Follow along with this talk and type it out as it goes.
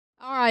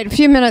All right, a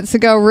few minutes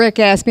ago, Rick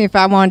asked me if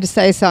I wanted to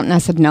say something. I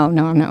said, no, I'm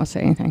not going to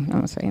say anything. I'm not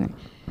going to say anything.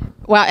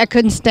 Well, I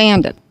couldn't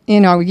stand it. You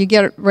know, you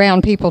get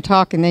around people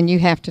talking, then you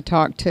have to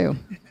talk too.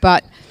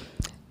 But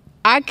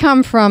I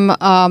come from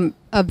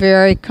a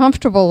very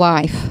comfortable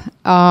life.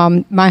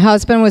 My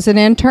husband was an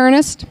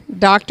internist,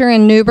 doctor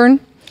in New Bern.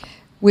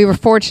 We were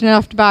fortunate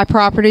enough to buy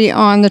property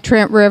on the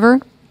Trent River,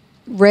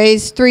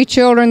 raised 3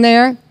 children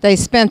there. They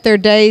spent their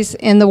days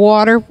in the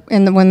water,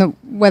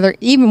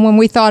 even when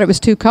we thought it was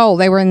too cold,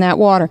 they were in that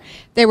water.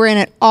 They were in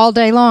it all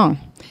day long.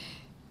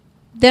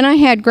 Then I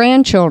had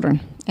grandchildren,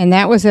 and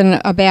that was in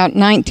about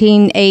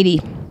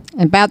 1980,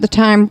 about the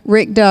time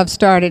Rick Dove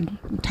started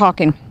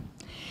talking.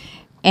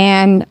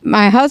 And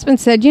my husband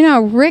said, you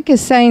know, Rick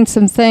is saying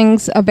some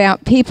things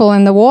about people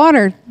in the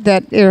water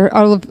that are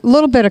a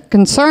little bit of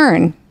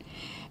concern.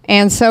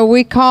 And so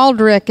we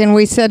called Rick and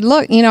we said,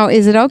 look, you know,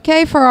 is it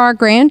okay for our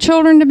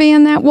grandchildren to be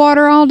in that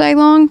water all day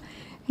long?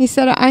 He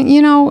said, I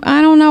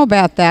don't know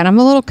about that. I'm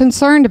a little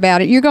concerned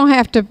about it. You're going to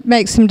have to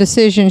make some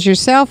decisions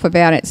yourself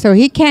about it. So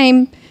he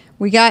came,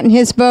 we got in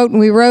his boat and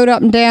we rode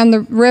up and down the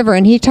river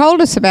and he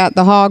told us about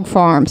the hog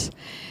farms.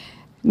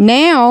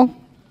 Now,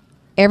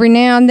 every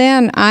now and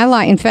then,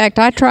 in fact,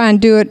 I try and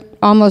do it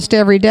almost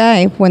every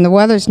day when the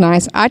weather's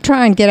nice. I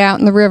try and get out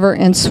in the river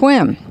and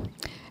swim.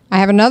 I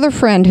have another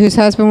friend whose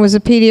husband was a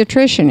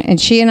pediatrician, and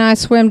she and I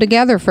swim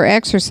together for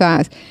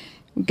exercise.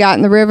 We got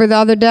in the river the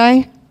other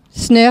day,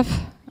 sniff.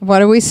 What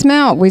do we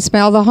smell? We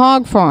smell the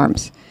hog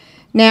farms.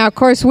 Now, of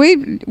course,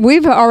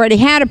 we've already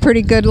had a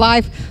pretty good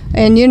life,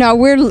 and you know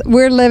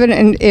we're living.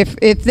 And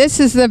if this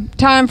is the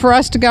time for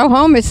us to go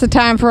home, it's the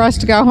time for us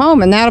to go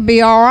home, and that'll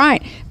be all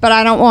right. But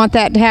I don't want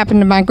that to happen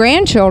to my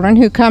grandchildren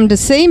who come to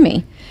see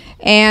me.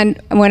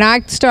 And when I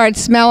started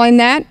smelling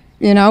that,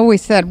 you know, we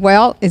said,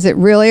 well, is it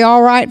really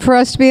all right for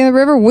us to be in the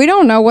river? We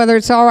don't know whether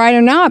it's all right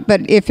or not,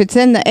 but if it's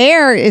in the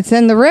air, it's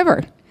in the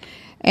river.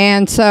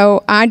 And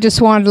so I just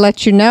wanted to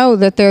let you know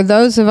that there are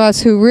those of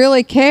us who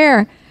really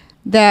care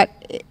that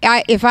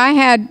if I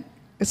had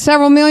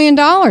several $1 million,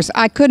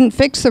 I couldn't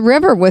fix the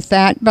river with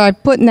that by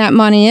putting that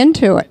money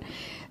into it.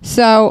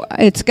 So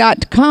it's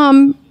got to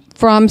come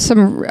from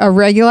some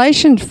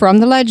regulation from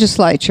the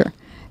legislature.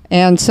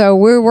 And so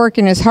we're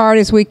working as hard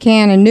as we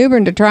can in New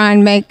Bern to try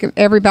and make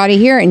everybody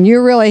hear it. And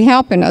you're really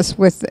helping us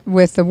with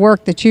the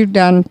work that you've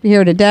done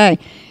here today.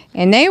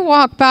 And they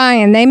walk by,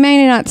 and they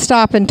may not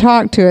stop and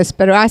talk to us,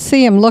 but I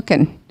see them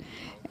looking.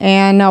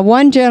 And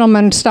one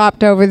gentleman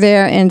stopped over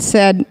there and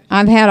said,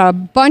 I've had a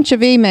bunch of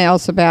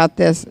emails about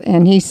this.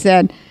 And he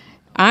said,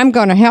 I'm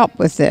going to help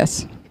with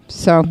this.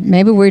 So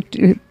maybe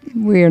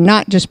we're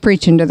not just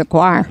preaching to the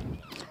choir.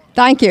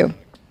 Thank you.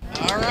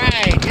 All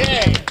right.